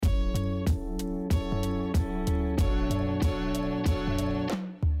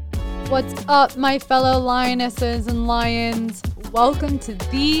What's up, my fellow lionesses and lions? Welcome to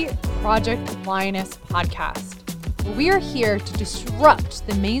the Project Lioness podcast, where we are here to disrupt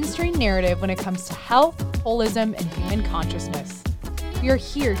the mainstream narrative when it comes to health, holism, and human consciousness. We are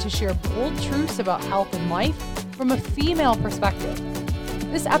here to share bold truths about health and life from a female perspective.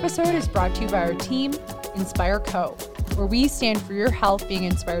 This episode is brought to you by our team, Inspire Co., where we stand for your health being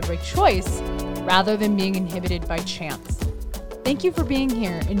inspired by choice rather than being inhibited by chance. Thank you for being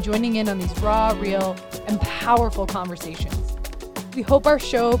here and joining in on these raw, real, and powerful conversations. We hope our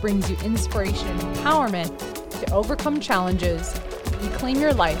show brings you inspiration and empowerment to overcome challenges, reclaim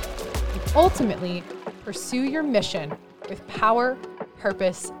your life, and ultimately pursue your mission with power,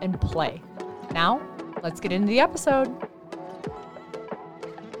 purpose, and play. Now, let's get into the episode.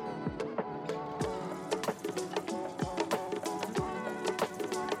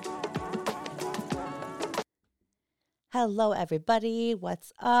 Hello, everybody.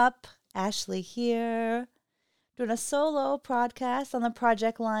 What's up? Ashley here, doing a solo podcast on the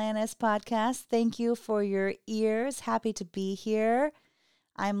Project Lioness podcast. Thank you for your ears. Happy to be here.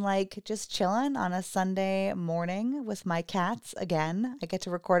 I'm just chilling on a Sunday morning with my cats again. I get to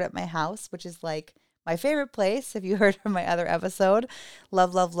record at my house, which is my favorite place. If you heard from my other episode,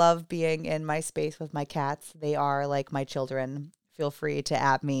 love, love, love being in my space with my cats. They are like my children. Feel free to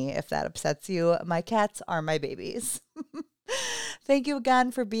at me if that upsets you. My cats are my babies. Thank you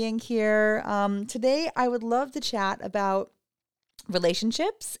again for being here. Today, I would love to chat about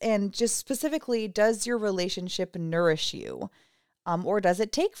relationships and just specifically, does your relationship nourish you? Or does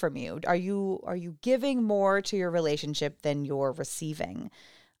it take from you? Are you giving more to your relationship than you're receiving?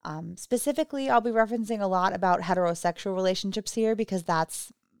 Specifically, I'll be referencing a lot about heterosexual relationships here because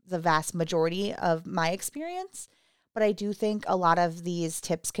that's the vast majority of my experience. But I do think a lot of these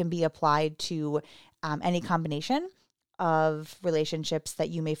tips can be applied to any combination of relationships that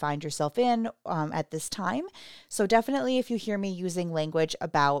you may find yourself in at this time. So definitely if you hear me using language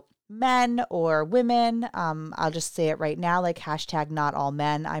about men or women, I'll just say it right now, hashtag not all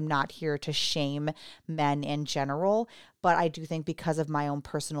men. I'm not here to shame men in general, but I do think because of my own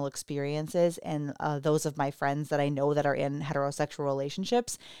personal experiences and those of my friends that I know that are in heterosexual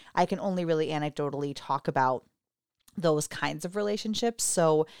relationships, I can only really anecdotally talk about those kinds of relationships.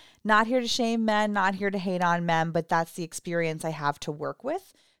 So not here to shame men, not here to hate on men, but that's the experience I have to work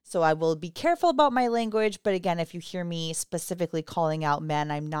with. So I will be careful about my language. But again, if you hear me specifically calling out men,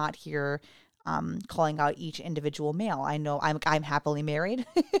 I'm not here calling out each individual male. I know I'm happily married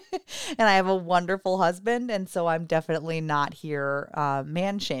and I have a wonderful husband. And so I'm definitely not here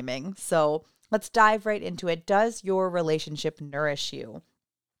man shaming. So let's dive right into it. Does your relationship nourish you?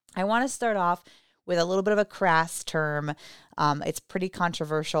 I want to start off with a little bit of a crass term. It's pretty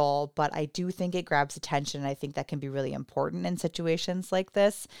controversial, but I do think it grabs attention. I think that can be really important in situations like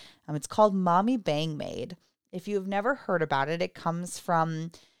this. It's called Mommy Bang Maid. If you've never heard about it, it comes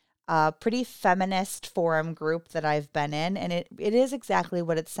from a pretty feminist forum group that I've been in, and it is exactly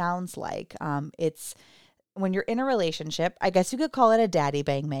what it sounds like. It's when you're in a relationship, I guess you could call it a daddy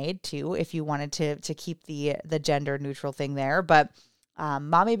bang maid too, if you wanted to keep the gender neutral thing there. But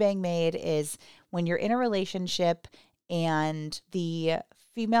Mommy Bang Maid is when you're in a relationship and the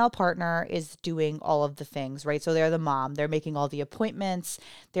female partner is doing all of the things, right? So they're the mom. They're making all the appointments.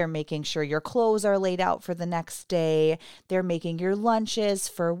 They're making sure your clothes are laid out for the next day. They're making your lunches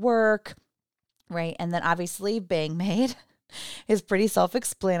for work, right? And then obviously Bang Maid is pretty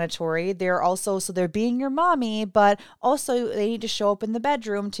self-explanatory. They're being your mommy, but also they need to show up in the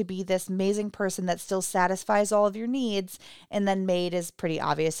bedroom to be this amazing person that still satisfies all of your needs. And then maid is pretty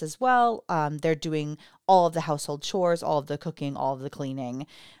obvious as well. They're doing all of the household chores, all of the cooking, all of the cleaning.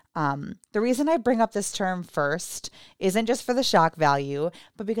 The reason I bring up this term first isn't just for the shock value,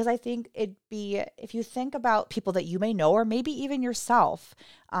 but because I think if you think about people that you may know, or maybe even yourself,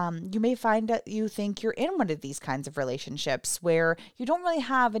 you may find that you think you're in one of these kinds of relationships where you don't really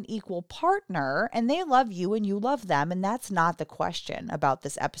have an equal partner and they love you and you love them. And that's not the question about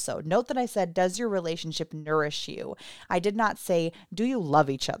this episode. Note that I said, does your relationship nourish you? I did not say, do you love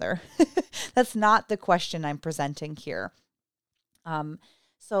each other? That's not the question I'm presenting here.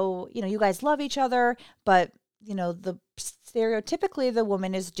 So, you guys love each other, but, stereotypically the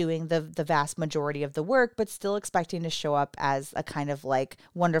woman is doing the vast majority of the work, but still expecting to show up as a kind of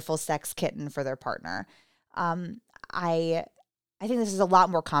wonderful sex kitten for their partner. I think this is a lot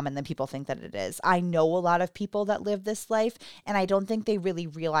more common than people think that it is. I know a lot of people that live this life, and I don't think they really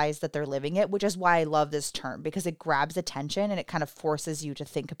realize that they're living it, which is why I love this term, because it grabs attention and it kind of forces you to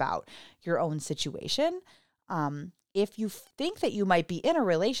think about your own situation. if you think that you might be in a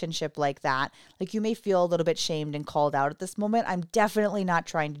relationship like that, like you may feel a little bit shamed and called out at this moment. I'm definitely not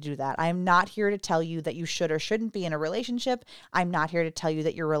trying to do that. I'm not here to tell you that you should or shouldn't be in a relationship. I'm not here to tell you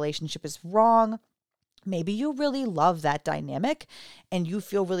that your relationship is wrong. Maybe you really love that dynamic and you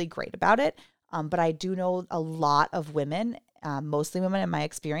feel really great about it. But I do know a lot of women, mostly women in my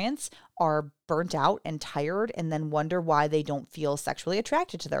experience, are burnt out and tired and then wonder why they don't feel sexually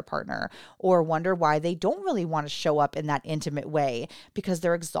attracted to their partner, or wonder why they don't really want to show up in that intimate way because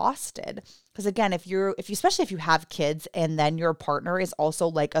they're exhausted. Because again, especially if you have kids and then your partner is also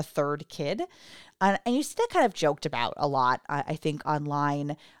like a third kid, and you see that kind of joked about a lot, I think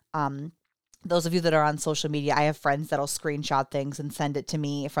online. Those of you that are on social media, I have friends that'll screenshot things and send it to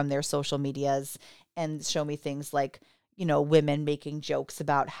me from their social medias and show me things like, women making jokes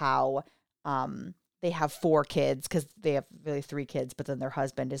about how they have 4 kids because they have really 3 kids, but then their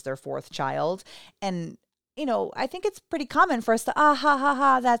husband is their 4th child. And, I think it's pretty common for us to, ha ha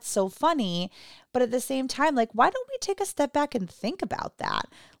ha, that's so funny. But at the same time, like, why don't we take a step back and think about that?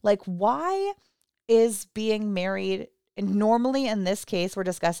 Like, why is being married, and normally in this case, we're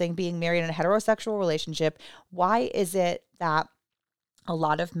discussing being married in a heterosexual relationship. Why is it that a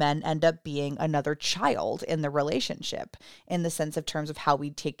lot of men end up being another child in the relationship in the sense of terms of how we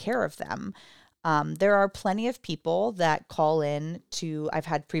take care of them? There are plenty of people that call in to, I've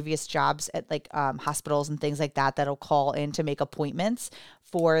had previous jobs at like hospitals and things like that, that'll call in to make appointments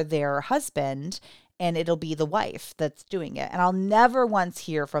for their husband, and it'll be the wife that's doing it. And I'll never once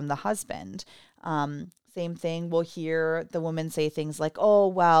hear from the husband. Same thing, we'll hear the woman say things like, oh,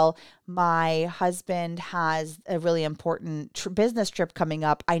 well, my husband has a really important business trip coming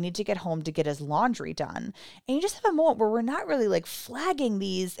up. I need to get home to get his laundry done. And you just have a moment where we're not really like flagging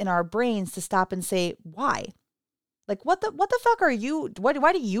these in our brains to stop and say, why? Like, what the fuck are you,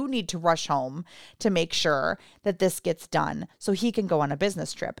 why do you need to rush home to make sure that this gets done so he can go on a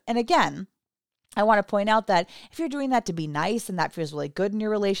business trip? And again, I want to point out that if you're doing that to be nice and that feels really good in your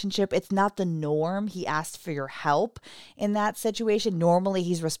relationship, it's not the norm. He asked for your help in that situation. Normally,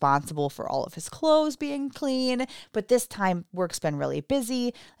 he's responsible for all of his clothes being clean, but this time work's been really busy.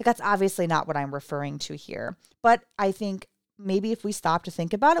 Like, that's obviously not what I'm referring to here. But I think maybe if we stop to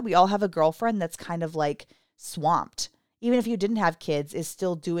think about it, we all have a girlfriend that's kind of like swamped. Even if you didn't have kids, is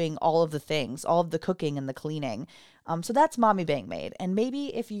still doing all of the things, all of the cooking and the cleaning. So that's mommy being made. And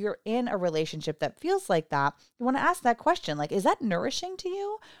maybe if you're in a relationship that feels like that, you want to ask that question, like, is that nourishing to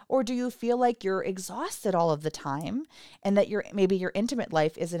you? Or do you feel like you're exhausted all of the time and that maybe your intimate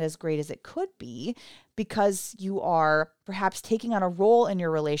life isn't as great as it could be because you are perhaps taking on a role in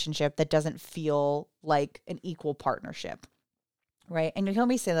your relationship that doesn't feel like an equal partnership, right? And you'll hear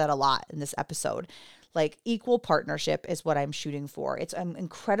me say that a lot in this episode. Like, equal partnership is what I'm shooting for. I'm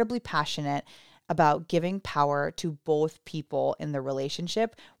incredibly passionate about giving power to both people in the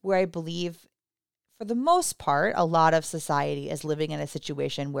relationship, where I believe, for the most part, a lot of society is living in a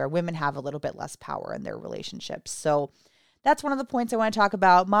situation where women have a little bit less power in their relationships. So that's one of the points I want to talk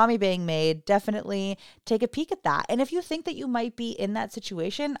about. Mommy being made, definitely take a peek at that. And if you think that you might be in that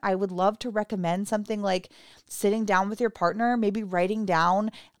situation, I would love to recommend something like sitting down with your partner, maybe writing down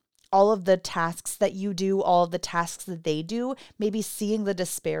all of the tasks that you do, all of the tasks that they do, maybe seeing the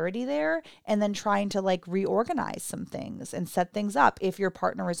disparity there and then trying to like reorganize some things and set things up if your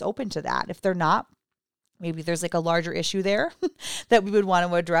partner is open to that. If they're not, maybe there's like a larger issue there that we would want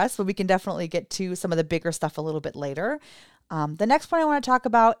to address, but we can definitely get to some of the bigger stuff a little bit later. The next point I want to talk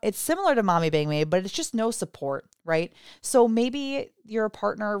about, it's similar to mommy being made, but it's just no support, right? So maybe your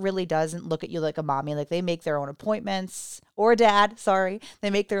partner really doesn't look at you like a mommy, like they make their own appointments, or a dad, sorry. They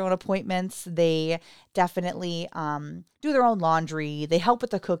make their own appointments. They definitely do their own laundry. They help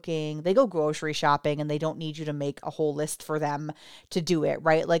with the cooking. They go grocery shopping, and they don't need you to make a whole list for them to do it,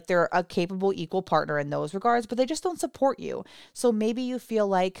 right? Like, they're a capable, equal partner in those regards, but they just don't support you. So maybe you feel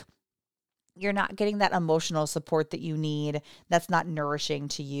like you're not getting that emotional support that you need. That's not nourishing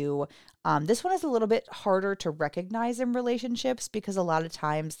to you. This one is a little bit harder to recognize in relationships because a lot of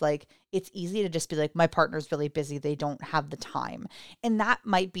times, like, it's easy to just be like, my partner's really busy. They don't have the time. And that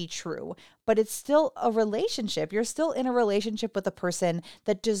might be true, but it's still a relationship. You're still in a relationship with a person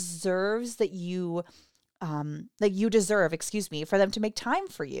that deserves that you deserve, for them to make time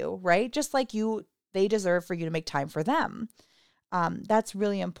for you, right? Just like they deserve for you to make time for them. That's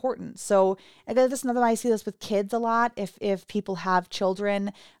really important. So again, this is another, I see this with kids a lot. If people have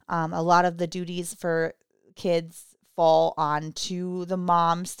children, a lot of the duties for kids fall onto the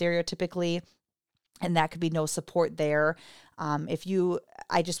mom stereotypically, and that could be no support there.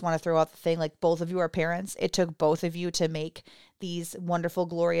 I just want to throw out the thing, like, both of you are parents. It took both of you to make these wonderful,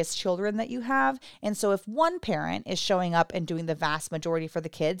 glorious children that you have. And so if one parent is showing up and doing the vast majority for the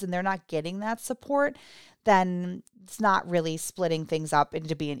kids and they're not getting that support, then it's not really splitting things up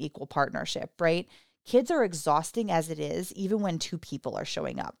into be an equal partnership, right? Kids are exhausting as it is, even when two people are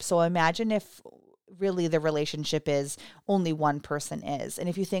showing up. So imagine if really the relationship is only one person is. And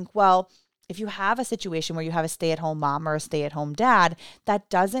if you think, well, if you have a situation where you have a stay-at-home mom or a stay-at-home dad, that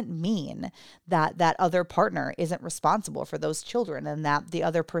doesn't mean that that other partner isn't responsible for those children and that the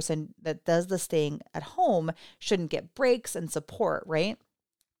other person that does the staying at home shouldn't get breaks and support, right?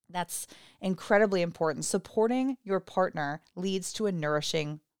 That's incredibly important. Supporting your partner leads to a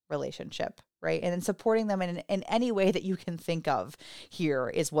nourishing relationship, right? And then supporting them in any way that you can think of here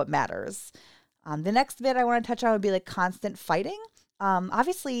is what matters. The next bit I want to touch on would be like constant fighting.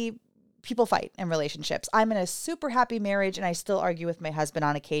 Obviously, people fight in relationships. I'm in a super happy marriage and I still argue with my husband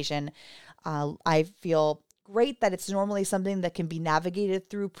on occasion. I feel great that it's normally something that can be navigated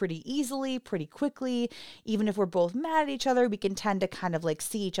through pretty easily, pretty quickly. Even if we're both mad at each other, we can tend to kind of like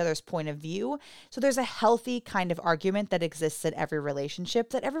see each other's point of view. So there's a healthy kind of argument that exists in every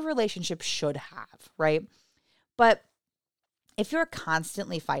relationship that every relationship should have, right? But if you're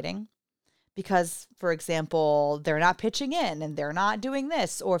constantly fighting, because, for example, they're not pitching in and they're not doing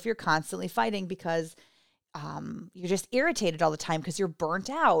this, or if you're constantly fighting because you're just irritated all the time because you're burnt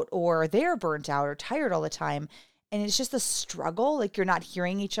out or they're burnt out or tired all the time, and it's just a struggle, like you're not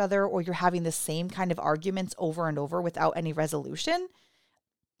hearing each other or you're having the same kind of arguments over and over without any resolution,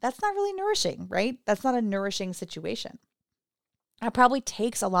 that's not really nourishing, right? That's not a nourishing situation. It probably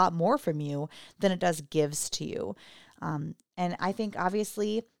takes a lot more from you than it does gives to you. And I think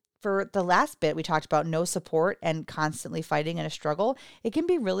obviously for the last bit, we talked about no support and constantly fighting in a struggle. It can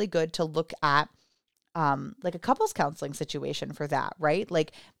be really good to look at like a couples counseling situation for that, right?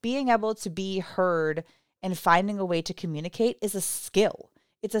 Like being able to be heard and finding a way to communicate is a skill.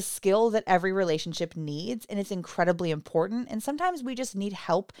 It's a skill that every relationship needs, and it's incredibly important. And sometimes we just need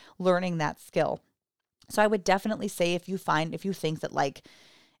help learning that skill. So I would definitely say if you think that like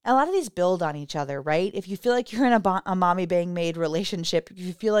a lot of these build on each other, right? If you feel like you're in a mommy bang maid relationship, if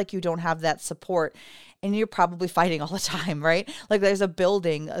you feel like you don't have that support and you're probably fighting all the time, right? Like there's a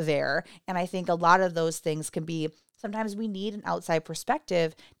building there. And I think a lot of those things can be, sometimes we need an outside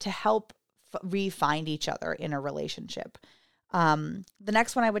perspective to help re-find each other in a relationship. The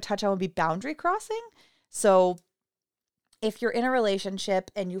next one I would touch on would be boundary crossing. So if you're in a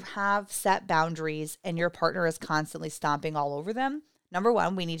relationship and you have set boundaries and your partner is constantly stomping all over them, number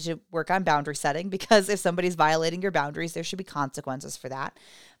one, we need to work on boundary setting, because if somebody's violating your boundaries, there should be consequences for that.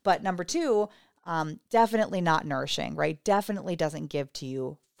 But number two, definitely not nourishing, right? Definitely doesn't give to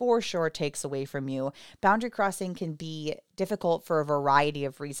you, for sure takes away from you. Boundary crossing can be difficult for a variety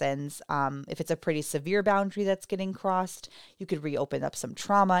of reasons. If it's a pretty severe boundary that's getting crossed, you could reopen up some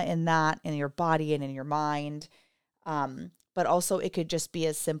trauma in that, in your body and in your mind. But also it could just be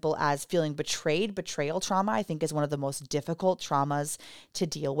as simple as feeling betrayed. Betrayal trauma, I think, is one of the most difficult traumas to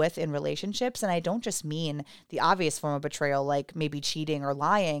deal with in relationships. And I don't just mean the obvious form of betrayal, like maybe cheating or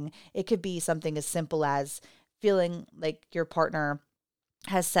lying. It could be something as simple as feeling like your partner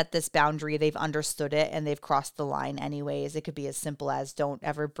has set this boundary, they've understood it, and they've crossed the line anyways. It could be as simple as don't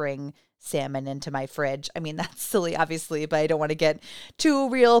ever bring salmon into my fridge. I mean, that's silly, obviously, but I don't want to get too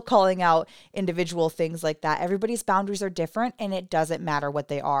real calling out individual things like that. Everybody's boundaries are different, and it doesn't matter what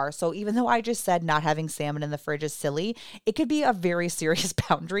they are. So even though I just said not having salmon in the fridge is silly, it could be a very serious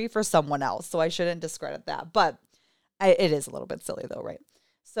boundary for someone else. So I shouldn't discredit that. But it is a little bit silly though, right?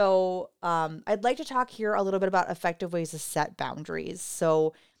 So I'd like to talk here a little bit about effective ways to set boundaries.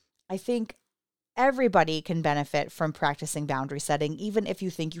 So I think everybody can benefit from practicing boundary setting, even if you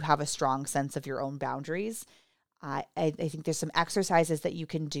think you have a strong sense of your own boundaries. I think there's some exercises that you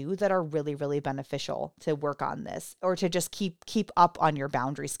can do that are really, really beneficial to work on this, or to just keep up on your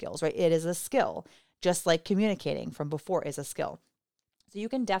boundary skills, right? It is a skill, just like communicating from before is a skill. So you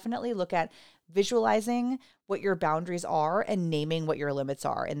can definitely look at visualizing what your boundaries are and naming what your limits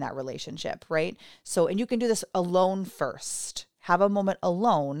are in that relationship, right? So, and you can do this alone first. Have a moment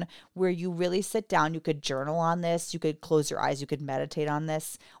alone where you really sit down. You could journal on this. You could close your eyes. You could meditate on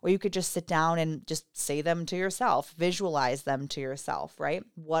this, or you could just sit down and just say them to yourself, visualize them to yourself, right?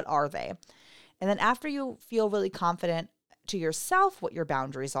 What are they? And then after you feel really confident to yourself what your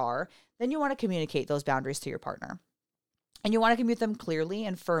boundaries are, then you want to communicate those boundaries to your partner. And you want to communicate them clearly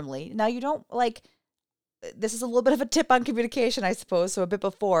and firmly. Now, you don't this is a little bit of a tip on communication, I suppose. So a bit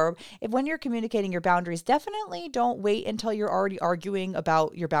before, when you're communicating your boundaries, definitely don't wait until you're already arguing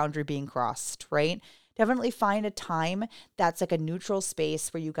about your boundary being crossed, right? definitely find a time that's like a neutral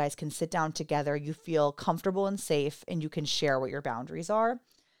space where you guys can sit down together, you feel comfortable and safe, and you can share what your boundaries are.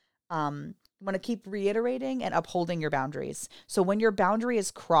 You want to keep reiterating and upholding your boundaries. So when your boundary is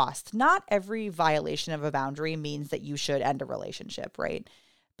crossed, not every violation of a boundary means that you should end a relationship, right?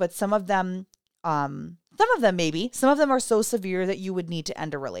 But some of them maybe, some of them are so severe that you would need to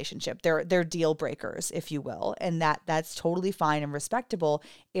end a relationship. They're deal breakers, if you will, and that's totally fine and respectable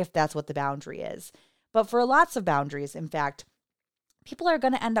if that's what the boundary is. But for lots of boundaries, in fact, people are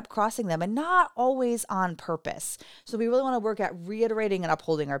going to end up crossing them, and not always on purpose. So we really want to work at reiterating and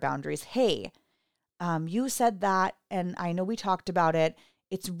upholding our boundaries. Hey, you said that, and I know we talked about it.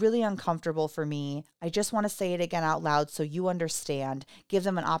 It's really uncomfortable for me. I just want to say it again out loud so you understand. Give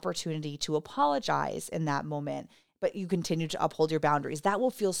them an opportunity to apologize in that moment, but you continue to uphold your boundaries. That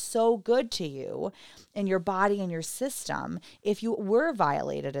will feel so good to you and your body and your system if you were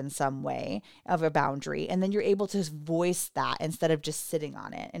violated in some way of a boundary, and then you're able to voice that instead of just sitting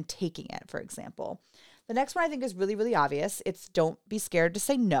on it and taking it, for example. The next one I think is really, really obvious. It's don't be scared to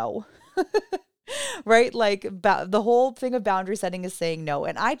say no. Right? Like the whole thing of boundary setting is saying no.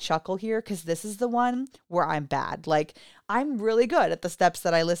 And I chuckle here because this is the one where I'm bad. Like, I'm really good at the steps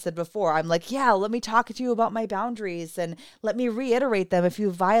that I listed before. I'm like, yeah, let me talk to you about my boundaries and let me reiterate them if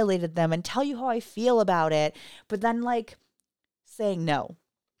you violated them and tell you how I feel about it. But then like saying no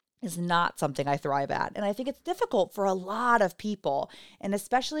is not something I thrive at. And I think it's difficult for a lot of people. And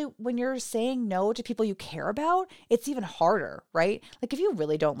especially when you're saying no to people you care about, it's even harder, right? Like if you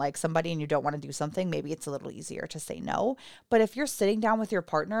really don't like somebody and you don't want to do something, maybe it's a little easier to say no. But if you're sitting down with your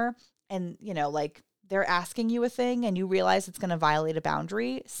partner and, like they're asking you a thing and you realize it's going to violate a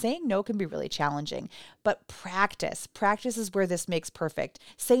boundary, saying no can be really challenging. But practice is where this makes perfect.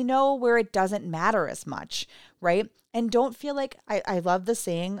 Say no where it doesn't matter as much, right? And don't feel like, I love the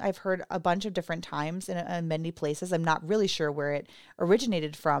saying, I've heard a bunch of different times in many places. I'm not really sure where it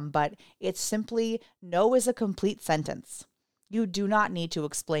originated from, but it's simply, no is a complete sentence. You do not need to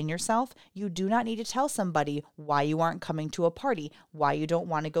explain yourself. You do not need to tell somebody why you aren't coming to a party, why you don't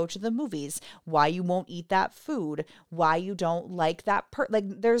want to go to the movies, why you won't eat that food, why you don't like that like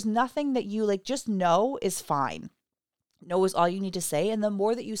there's nothing that you like, just no is fine. No is all you need to say. And the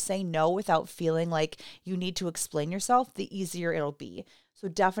more that you say no without feeling like you need to explain yourself, the easier it'll be. So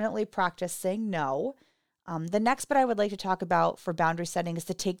definitely practice saying no. The next bit I would like to talk about for boundary setting is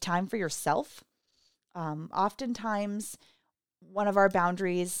to take time for yourself. Oftentimes, one of our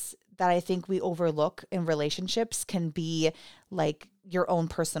boundaries that I think we overlook in relationships can be like your own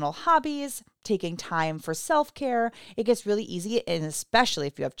personal hobbies, taking time for self-care. It gets really easy, and especially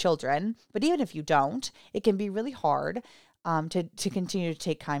if you have children, but even if you don't, it can be really hard to continue to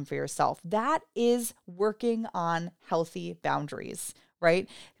take time for yourself. That is working on healthy boundaries, right?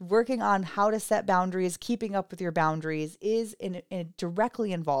 Working on how to set boundaries, keeping up with your boundaries it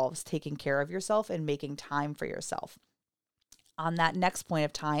directly involves taking care of yourself and making time for yourself. On that next point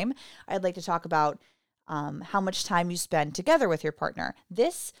of time, I'd like to talk about how much time you spend together with your partner.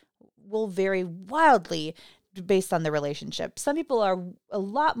 This will vary wildly based on the relationship. Some people are a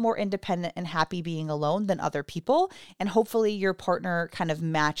lot more independent and happy being alone than other people. And hopefully your partner kind of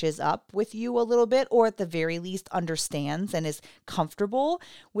matches up with you a little bit, or at the very least understands and is comfortable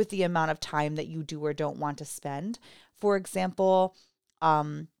with the amount of time that you do or don't want to spend. For example,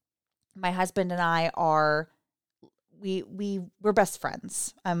 my husband and I are we're best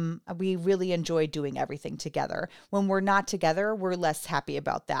friends. We really enjoy doing everything together. When we're not together, we're less happy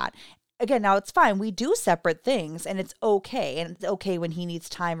about that. Again, now it's fine. We do separate things and it's okay. And it's okay when he needs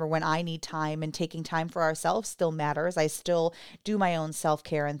time or when I need time, and taking time for ourselves still matters. I still do my own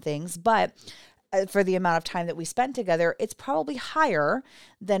self-care and things, but for the amount of time that we spend together, it's probably higher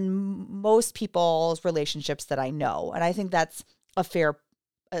than most people's relationships that I know. And I think that's a fair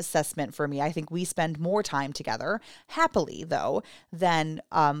assessment for me. I think we spend more time together, happily though, than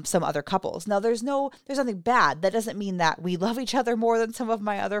some other couples. Now there's nothing bad. That doesn't mean that we love each other more than some of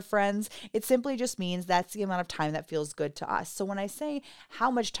my other friends. It simply just means that's the amount of time that feels good to us. So when I say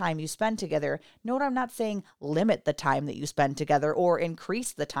how much time you spend together, note I'm not saying limit the time that you spend together or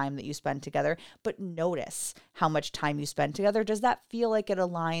increase the time that you spend together, but notice how much time you spend together. Does that feel like it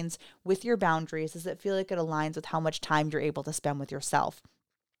aligns with your boundaries? Does it feel like it aligns with how much time you're able to spend with yourself?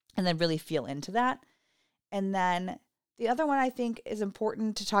 And then really feel into that. And then the other one I think is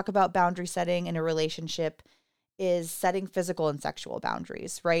important to talk about boundary setting in a relationship is setting physical and sexual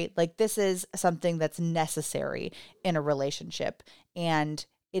boundaries, right? Like this is something that's necessary in a relationship. And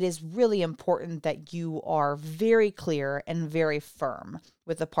it is really important that you are very clear and very firm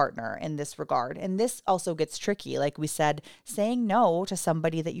with a partner in this regard. And this also gets tricky. Like we said, saying no to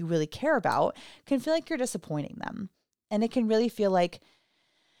somebody that you really care about can feel like you're disappointing them. And it can really feel like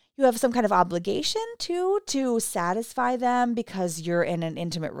you have some kind of obligation to satisfy them because you're in an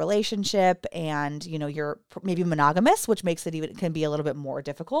intimate relationship and, you're maybe monogamous, which makes it can be a little bit more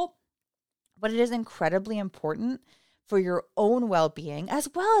difficult. But it is incredibly important for your own well-being as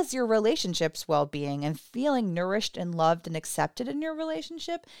well as your relationship's well-being and feeling nourished and loved and accepted in your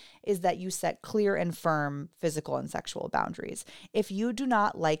relationship is that you set clear and firm physical and sexual boundaries. If you do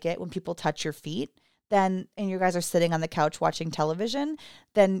not like it when people touch your feet, then, and you guys are sitting on the couch watching television,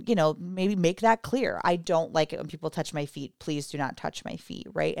 then, maybe make that clear. I don't like it when people touch my feet. Please do not touch my feet,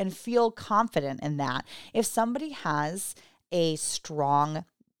 right? And feel confident in that. If somebody has a strong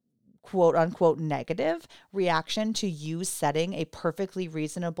quote unquote negative reaction to you setting a perfectly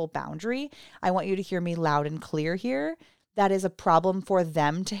reasonable boundary, I want you to hear me loud and clear here. That is a problem for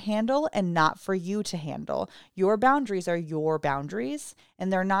them to handle and not for you to handle. Your boundaries are your boundaries,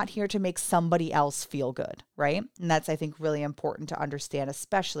 and they're not here to make somebody else feel good, right? And that's, I think, really important to understand,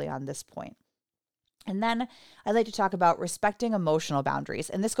 especially on this point. And then I'd like to talk about respecting emotional boundaries.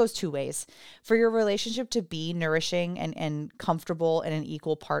 And this goes two ways. For your relationship to be nourishing and comfortable in an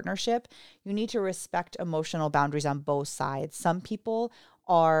equal partnership, you need to respect emotional boundaries on both sides. Some people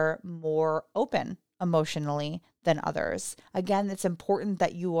are more open emotionally than others. Again, it's important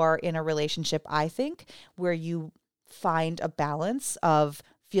that you are in a relationship, I think, where you find a balance of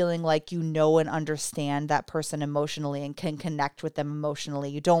feeling like you know and understand that person emotionally and can connect with them emotionally.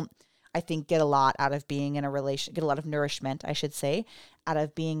 You don't, I think, get a lot out of being in a get a lot of nourishment, I should say, out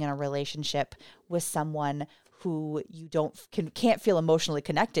of being in a relationship with someone who you can't feel emotionally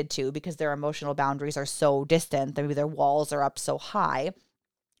connected to because their emotional boundaries are so distant. Maybe their walls are up so high.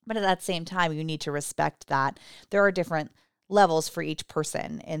 But at that same time, you need to respect that there are different levels for each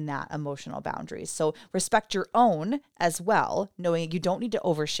person in that emotional boundaries. So respect your own as well, knowing you don't need to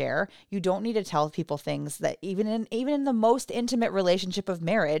overshare. You don't need to tell people things that even in the most intimate relationship of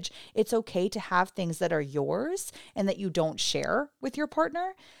marriage, it's okay to have things that are yours and that you don't share with your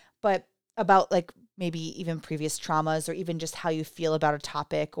partner. But about like maybe even previous traumas or even just how you feel about a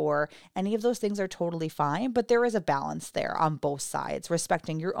topic or any of those things are totally fine. But there is a balance there on both sides,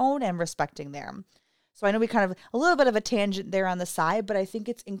 respecting your own and respecting them. So I know we kind of a little bit of a tangent there on the side, but I think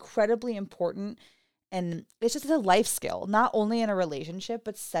it's incredibly important. And it's just a life skill, not only in a relationship,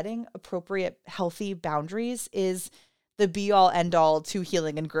 but setting appropriate, healthy boundaries is the be all end all to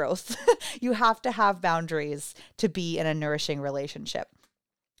healing and growth. You have to have boundaries to be in a nourishing relationship.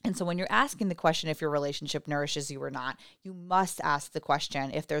 And so when you're asking the question if your relationship nourishes you or not, you must ask the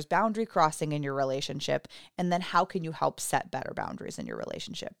question if there's boundary crossing in your relationship, and then how can you help set better boundaries in your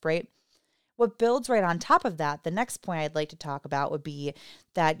relationship, right? What builds right on top of that, the next point I'd like to talk about would be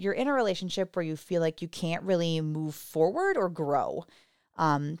that you're in a relationship where you feel like you can't really move forward or grow.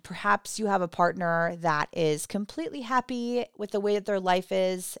 Perhaps you have a partner that is completely happy with the way that their life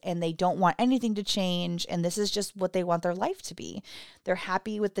is and they don't want anything to change. And this is just what they want their life to be. They're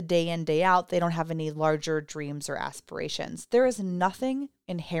happy with the day in, day out. They don't have any larger dreams or aspirations. There is nothing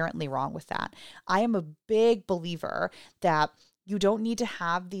inherently wrong with that. I am a big believer that you don't need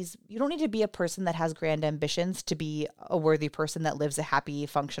to be a person that has grand ambitions to be a worthy person that lives a happy,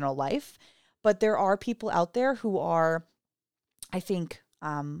 functional life. But there are people out there who are, I think,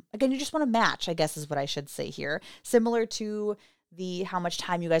 again, you just want to match, I guess is what I should say here. Similar to the how much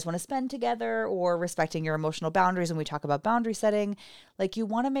time you guys want to spend together or respecting your emotional boundaries when we talk about boundary setting. Like you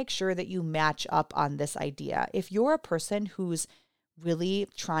want to make sure that you match up on this idea. If you're a person who's really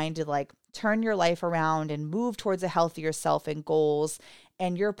trying to like turn your life around and move towards a healthier self and goals,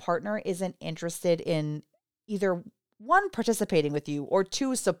 and your partner isn't interested in either one, participating with you, or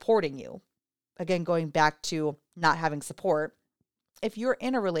two, supporting you. Again, going back to not having support. If you're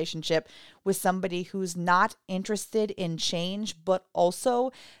in a relationship with somebody who's not interested in change, but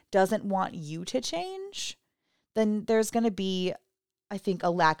also doesn't want you to change, then there's going to be, I think, a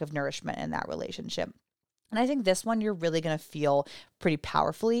lack of nourishment in that relationship. And I think this one you're really going to feel pretty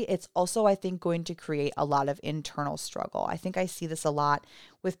powerfully. It's also, I think, going to create a lot of internal struggle. I think I see this a lot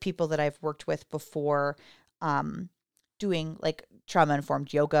with people that I've worked with before, doing like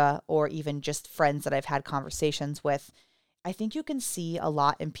trauma-informed yoga, or even just friends that I've had conversations with. I think you can see a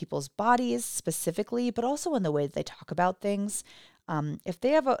lot in people's bodies specifically, but also in the way that they talk about things. If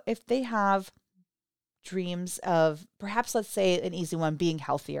they have dreams of, perhaps, let's say an easy one, being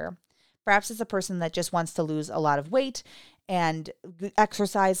healthier. Perhaps it's a person that just wants to lose a lot of weight and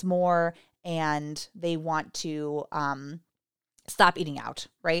exercise more, and they want to stop eating out,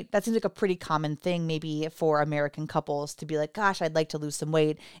 right? That seems like a pretty common thing maybe for American couples to be like, gosh, I'd like to lose some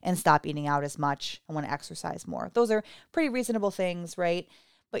weight and stop eating out as much. I want to exercise more. Those are pretty reasonable things, right?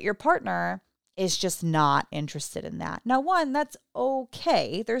 But your partner is just not interested in that. Now, one, that's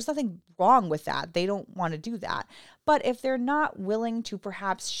okay. There's nothing wrong with that. They don't want to do that. But if they're not willing to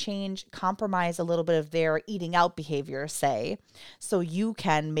perhaps compromise a little bit of their eating out behavior, say, so you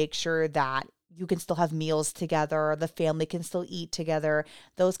can make sure that you can still have meals together, the family can still eat together,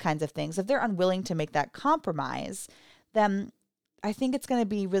 those kinds of things. If they're unwilling to make that compromise, then I think it's going to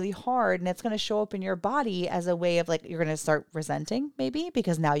be really hard, and it's going to show up in your body as a way of like, you're going to start resenting maybe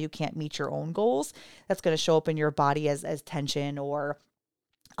because now you can't meet your own goals. That's going to show up in your body as tension, or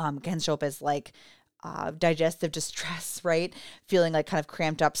can show up as like digestive distress, right? Feeling like kind of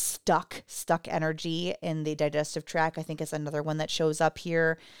cramped up, stuck energy in the digestive tract, I think is another one that shows up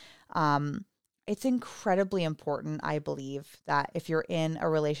here. It's incredibly important, I believe, that if you're in a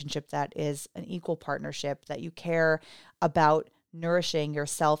relationship that is an equal partnership, that you care about nourishing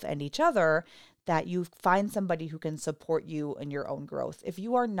yourself and each other, that you find somebody who can support you in your own growth. If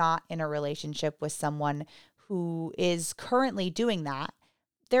you are not in a relationship with someone who is currently doing that,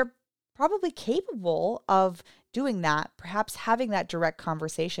 they're probably capable of doing that, perhaps having that direct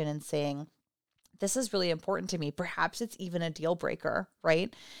conversation and saying, this is really important to me. Perhaps it's even a deal breaker,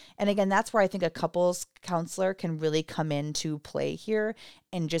 right? And again, that's where I think a couples counselor can really come into play here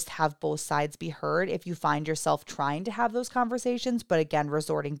and just have both sides be heard if you find yourself trying to have those conversations, but again,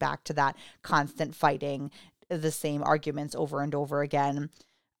 resorting back to that constant fighting, the same arguments over and over again.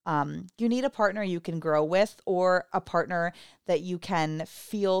 You need a partner you can grow with, or a partner that you can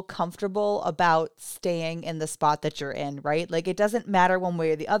feel comfortable about staying in the spot that you're in, right? Like, it doesn't matter one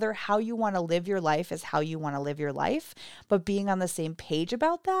way or the other. How you want to live your life is how you want to live your life. But being on the same page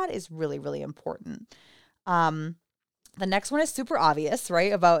about that is really, really important. The next one is super obvious,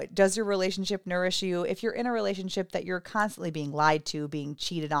 right? About, does your relationship nourish you? If you're in a relationship that you're constantly being lied to, being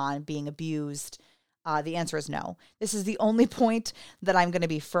cheated on, being abused, the answer is no. This is the only point that I'm going to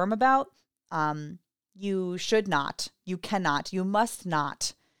be firm about. You should not, you cannot, you must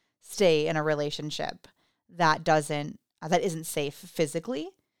not stay in a relationship that isn't safe physically,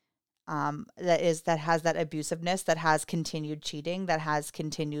 that has that abusiveness, that has continued cheating, that has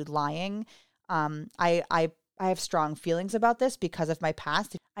continued lying. I have strong feelings about this because of my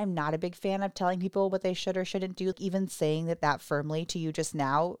past. I'm not a big fan of telling people what they should or shouldn't do. Even saying that firmly to you just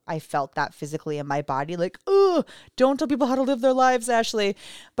now, I felt that physically in my body, like, oh, don't tell people how to live their lives, Ashley.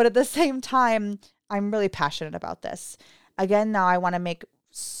 But at the same time, I'm really passionate about this. Again, now I want to make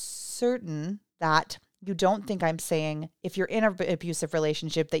certain that you don't think I'm saying if you're in an abusive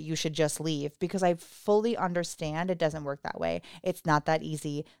relationship that you should just leave, because I fully understand it doesn't work that way. It's not that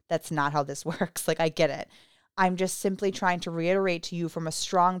easy. That's not how this works. Like, I get it. I'm just simply trying to reiterate to you from a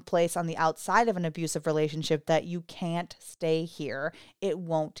strong place on the outside of an abusive relationship that you can't stay here. It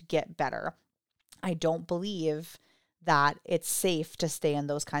won't get better. I don't believe that it's safe to stay in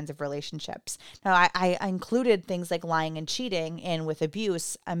those kinds of relationships. Now, I included things like lying and cheating in with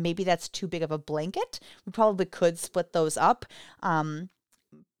abuse, and maybe that's too big of a blanket. We probably could split those up.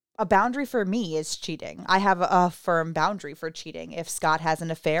 A boundary for me is cheating. I have a firm boundary for cheating. If Scott has an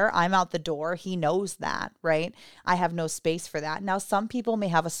affair, I'm out the door. He knows that, right? I have no space for that. Now, some people may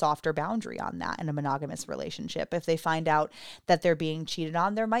have a softer boundary on that in a monogamous relationship. If they find out that they're being cheated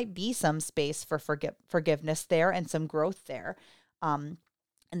on, there might be some space for forgiveness there and some growth there.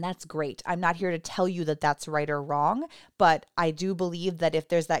 And that's great. I'm not here to tell you that that's right or wrong, but I do believe that if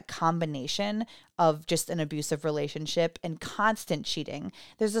there's that combination of just an abusive relationship and constant cheating,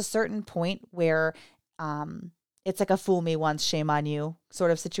 there's a certain point where it's like a fool me once, shame on you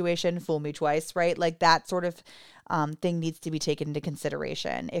sort of situation, fool me twice, right? Like that sort of thing needs to be taken into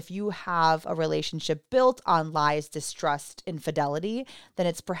consideration. If you have a relationship built on lies, distrust, infidelity, then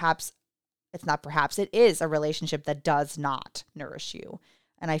it is a relationship that does not nourish you.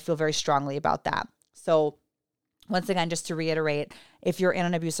 And I feel very strongly about that. So once again, just to reiterate, if you're in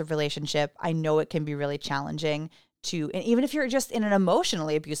an abusive relationship, I know it can be really challenging and even if you're just in an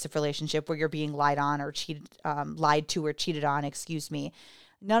emotionally abusive relationship where you're being lied to or cheated on,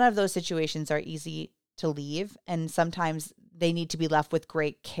 none of those situations are easy to leave. And sometimes they need to be left with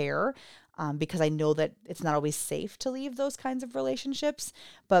great care. Because I know that it's not always safe to leave those kinds of relationships.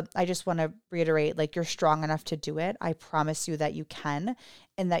 But I just want to reiterate, like, you're strong enough to do it. I promise you that you can,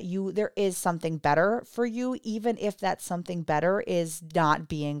 and that there is something better for you, even if that something better is not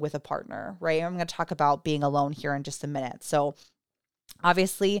being with a partner, right? I'm going to talk about being alone here in just a minute. So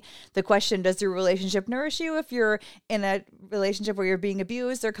obviously, the question, does your relationship nourish you? If you're in a relationship where you're being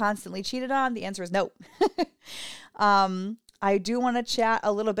abused or constantly cheated on, the answer is no. I do want to chat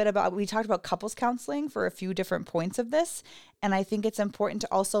a little bit about, we talked about couples counseling for a few different points of this. And I think it's important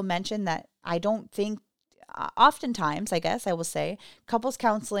to also mention that I don't think, oftentimes, I guess I will say, couples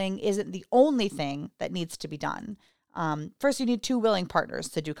counseling isn't the only thing that needs to be done. First, you need two willing partners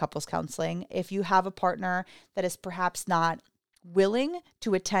to do couples counseling. If you have a partner that is perhaps not willing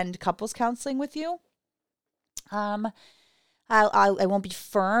to attend couples counseling with you, I won't be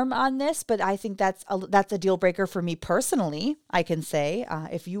firm on this, but I think that's a deal breaker for me personally. I can say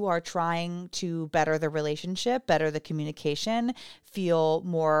if you are trying to better the relationship, better the communication, feel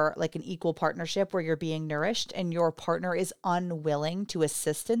more like an equal partnership where you're being nourished, and your partner is unwilling to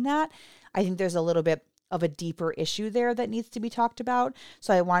assist in that, I think there's a little bit of a deeper issue there that needs to be talked about.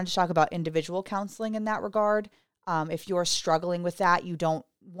 So I wanted to talk about individual counseling in that regard. If you're struggling with that, you don't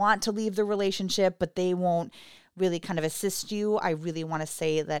want to leave the relationship, but they won't really kind of assist you, I really want to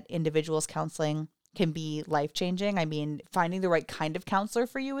say that individuals counseling can be life-changing. I mean, finding the right kind of counselor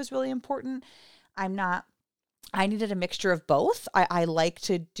for you is really important. I needed a mixture of both. I like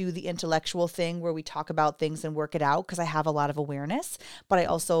to do the intellectual thing where we talk about things and work it out because I have a lot of awareness, but I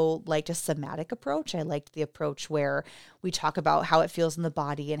also liked a somatic approach. I liked the approach where we talk about how it feels in the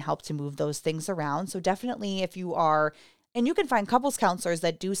body and help to move those things around. So definitely if you are, and you can find couples counselors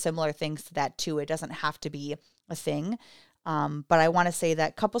that do similar things to that too. It doesn't have to be a thing. But I want to say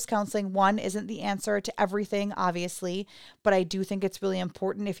that couples counseling, one, isn't the answer to everything, obviously, but I do think it's really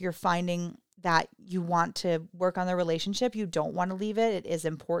important if you're finding that you want to work on the relationship, you don't want to leave it, it is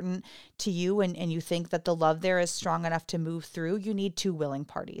important to you, and you think that the love there is strong enough to move through, you need two willing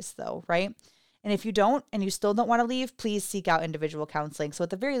parties though, right? And if you don't, and you still don't want to leave, please seek out individual counseling. So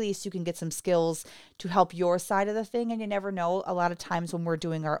at the very least, you can get some skills to help your side of the thing. And you never know, a lot of times when we're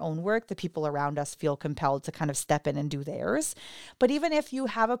doing our own work, the people around us feel compelled to kind of step in and do theirs. But even if you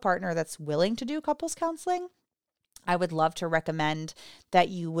have a partner that's willing to do couples counseling, I would love to recommend that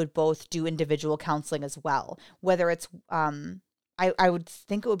you would both do individual counseling as well. Whether it's, I would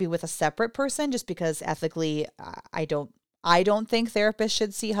think it would be with a separate person, just because ethically, I don't think therapists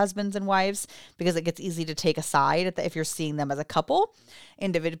should see husbands and wives because it gets easy to take a side if you're seeing them as a couple.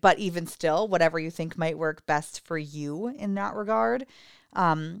 But even still, whatever you think might work best for you in that regard.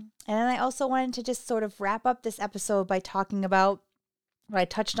 And then I also wanted to just sort of wrap up this episode by talking about what I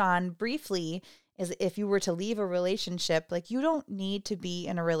touched on briefly is if you were to leave a relationship, like you don't need to be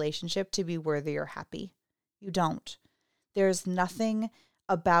in a relationship to be worthy or happy. You don't. There's nothing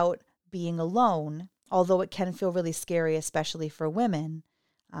about being alone, although it can feel really scary, especially for women,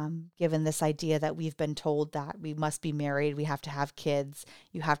 given this idea that we've been told that we must be married, we have to have kids,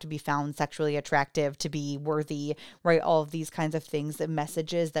 you have to be found sexually attractive to be worthy, right? All of these kinds of things, the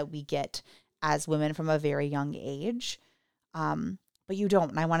messages that we get as women from a very young age. But you don't.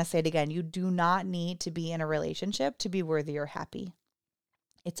 And I want to say it again, you do not need to be in a relationship to be worthy or happy.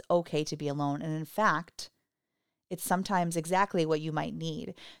 It's okay to be alone. And in fact, it's sometimes exactly what you might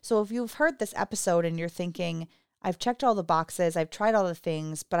need. So if you've heard this episode and you're thinking, I've checked all the boxes, I've tried all the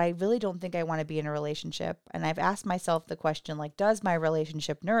things, but I really don't think I want to be in a relationship. And I've asked myself the question, like, does my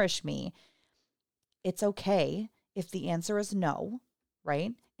relationship nourish me? It's okay if the answer is no,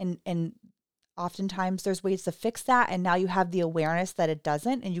 right? And oftentimes there's ways to fix that. And now you have the awareness that it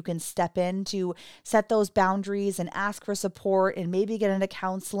doesn't, and you can step in to set those boundaries and ask for support and maybe get into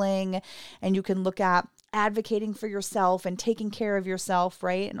counseling. And you can look at advocating for yourself and taking care of yourself,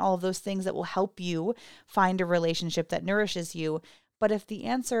 right? And all of those things that will help you find a relationship that nourishes you. But if the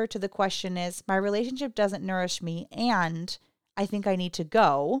answer to the question is, my relationship doesn't nourish me and I think I need to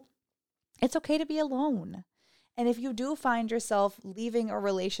go, it's okay to be alone. And if you do find yourself leaving a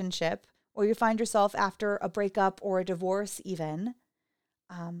relationship, or you find yourself after a breakup or a divorce even,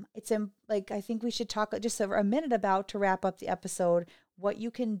 I think we should talk just a minute about, to wrap up the episode, what you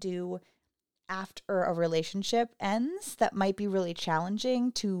can do after a relationship ends that might be really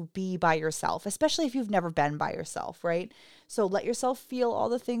challenging to be by yourself, especially if you've never been by yourself, right? So let yourself feel all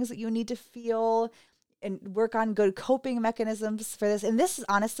the things that you need to feel and work on good coping mechanisms for this. And this is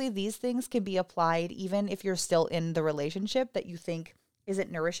honestly, these things can be applied even if you're still in the relationship that you think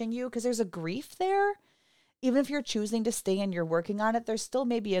isn't nourishing you, because there's a grief there. Even if you're choosing to stay and you're working on it, there's still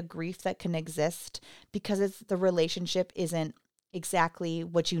maybe a grief that can exist because the relationship isn't exactly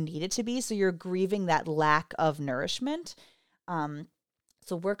what you need it to be. So you're grieving that lack of nourishment.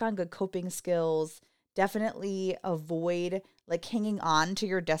 So work on good coping skills. Definitely avoid hanging on to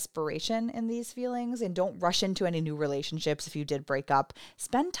your desperation in these feelings, and don't rush into any new relationships if you did break up.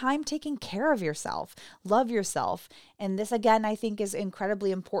 Spend time taking care of yourself. Love yourself. And this, again, I think is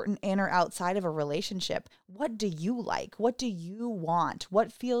incredibly important in or outside of a relationship. What do you like? What do you want?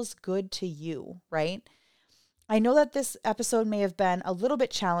 What feels good to you, right? I know that this episode may have been a little bit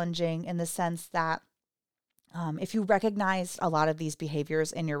challenging in the sense that if you recognize a lot of these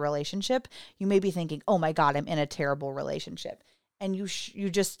behaviors in your relationship, you may be thinking, oh my God, I'm in a terrible relationship. And you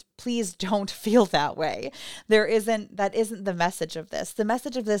just please don't feel that way. That isn't the message of this. The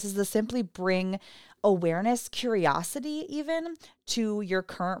message of this is to simply bring awareness, curiosity even to your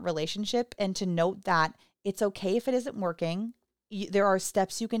current relationship, and to note that it's okay if it isn't working. There are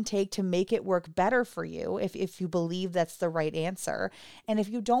steps you can take to make it work better for you if you believe that's the right answer. And if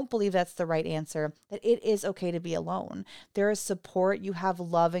you don't believe that's the right answer, that it is okay to be alone. There is support. You have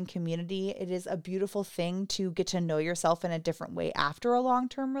love and community. It is a beautiful thing to get to know yourself in a different way after a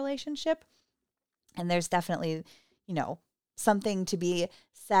long-term relationship. And there's definitely, something to be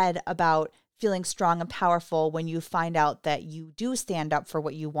said about feeling strong and powerful when you find out that you do stand up for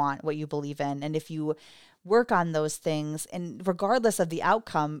what you want, what you believe in. And if you work on those things, and regardless of the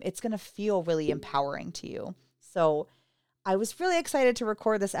outcome, it's going to feel really empowering to you. So I was really excited to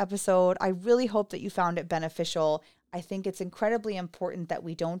record this episode. I really hope that you found it beneficial. I think it's incredibly important that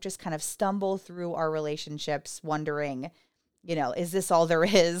we don't just kind of stumble through our relationships wondering, is this all there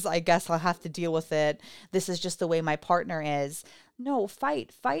is? I guess I'll have to deal with it. This is just the way my partner is. No,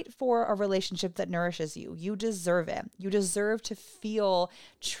 fight for a relationship that nourishes you. You deserve it. You deserve to feel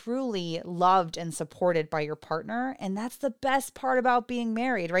truly loved and supported by your partner. And that's the best part about being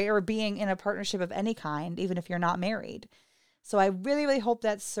married, right? Or being in a partnership of any kind, even if you're not married. So I really, really hope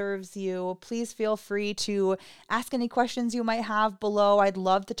that serves you. Please feel free to ask any questions you might have below. I'd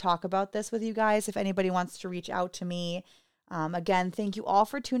love to talk about this with you guys if anybody wants to reach out to me. Again, thank you all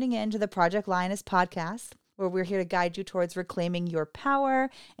for tuning in to the Project Lioness podcast, where we're here to guide you towards reclaiming your power,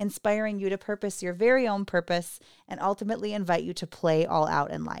 inspiring you to purpose your very own purpose, and ultimately invite you to play all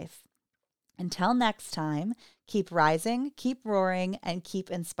out in life. Until next time, keep rising, keep roaring, and keep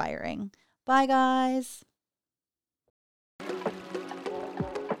inspiring. Bye, guys.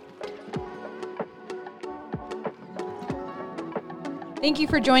 Thank you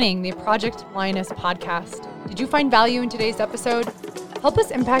for joining the Project Lioness podcast. Did you find value in today's episode? Help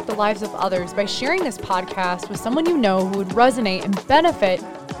us impact the lives of others by sharing this podcast with someone you know who would resonate and benefit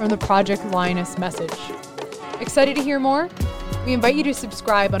from the Project Lioness message. Excited to hear more? We invite you to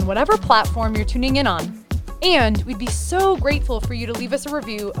subscribe on whatever platform you're tuning in on. And we'd be so grateful for you to leave us a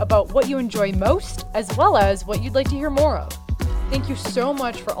review about what you enjoy most, as well as what you'd like to hear more of. Thank you so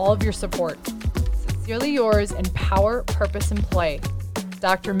much for all of your support. Sincerely yours in power, purpose, and play.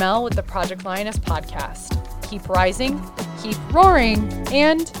 Dr. Mel with the Project Lioness podcast. Keep rising, keep roaring,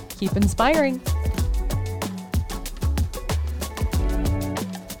 and keep inspiring.